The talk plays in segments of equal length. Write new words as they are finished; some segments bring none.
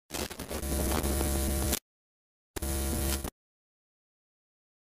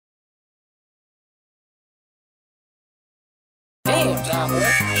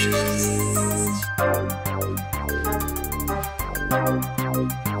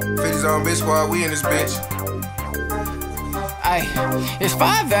50's on bitch squad, we in this bitch. Ay, it's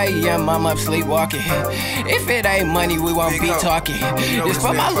 5 a.m., I'm up sleepwalking. If it ain't money, we won't be talking. It's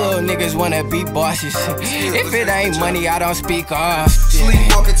for my little niggas wanna be bosses. If it ain't money, I don't speak off.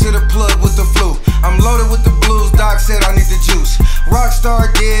 Sleepwalking to the plug with the flu. I'm loaded with the blues, Doc said I need the juice.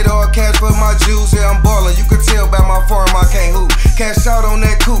 Rockstar dead, all cash for my juice. Yeah, I'm ballin', you can tell by my form I can't hoop. Cash out on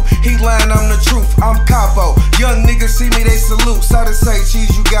that coupe, he lying, I'm the truth. I'm capo, young niggas see me, they salute. Saw to say, cheese,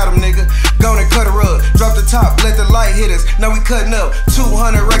 you got him, nigga. Go and cut a rug, drop the top, let the light hit us. Now we cutting up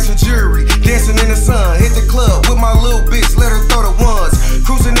 200 racks of jewelry, dancing in the sun. Hit the club with my little bitch, let her throw the ones.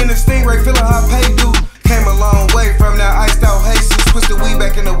 Cruising in the Stingray, feeling how pay do. Came a long way from that iced out Jesus. Twist the weed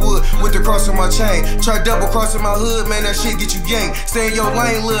back in the wood with the cross on my chain. Try double crossing my hood, man, that shit get you yanked. Stay in your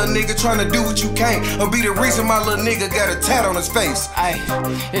lane, little nigga, tryna do what you can't. Or be the reason my little nigga got a tat on his face. Ay,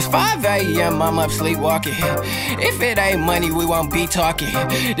 it's 5 a.m., I'm up sleepwalking. If it ain't money, we won't be talking.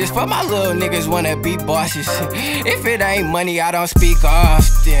 This for my little niggas wanna be bosses. If it ain't money, I don't speak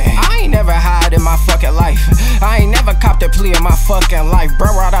often. I ain't never hide in my fucking life. I ain't never copped a plea in my fucking life.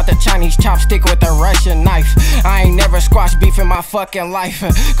 Bro brought out the Chinese chopstick with the Russian knife. I ain't never squashed beef in my fucking life.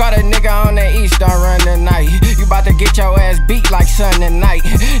 Caught a nigga on the east, don't run tonight. You bout to get your ass beat like Sunday night.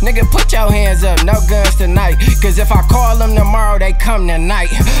 Nigga, put your hands up, no guns tonight. Cause if I call them tomorrow, they come tonight.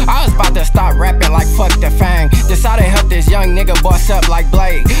 I was about to stop rapping like fuck the fang. Decided to help this young nigga boss up like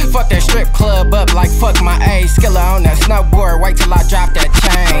Blade. Fuck that strip club up like fuck my age. Skilla on the snowboard, wait till I drop that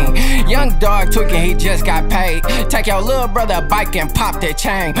chain. Young dog tweaking, he just got paid. Take your little brother bike and pop that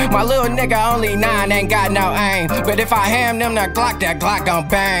chain. My little nigga only 9, ain't got no aim. But if I ham them the Glock, that Glock gon'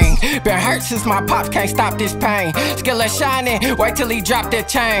 bang. Been hurt since my pops can't stop this pain. Skilla shining, wait till he drop that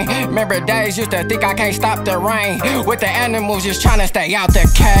chain. Remember days used to think I can't stop the rain. With the animals just tryna stay out the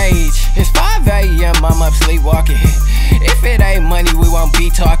cage. It's 5 a.m., I'm up sleepwalking. If it ain't money, we won't be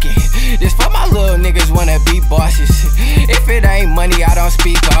talking. This for my little niggas wanna be bosses. If it ain't money, I don't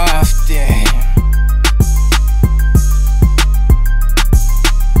speak often.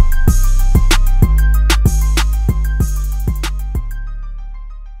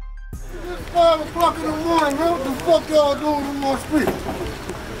 It's 5 o'clock in the morning, man. What the fuck y'all doing in my street?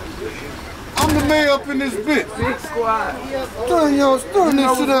 I'm the mayor up in this bitch. Big squad. Turn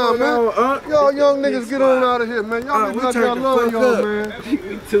this shit down, man. Y'all young niggas get on out of here, man. Y'all niggas got love y'all, man.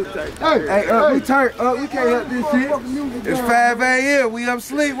 We too thirsty. Hey, We turn up, you can't help this shit. It's 5 a.m., we up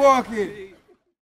sleepwalking.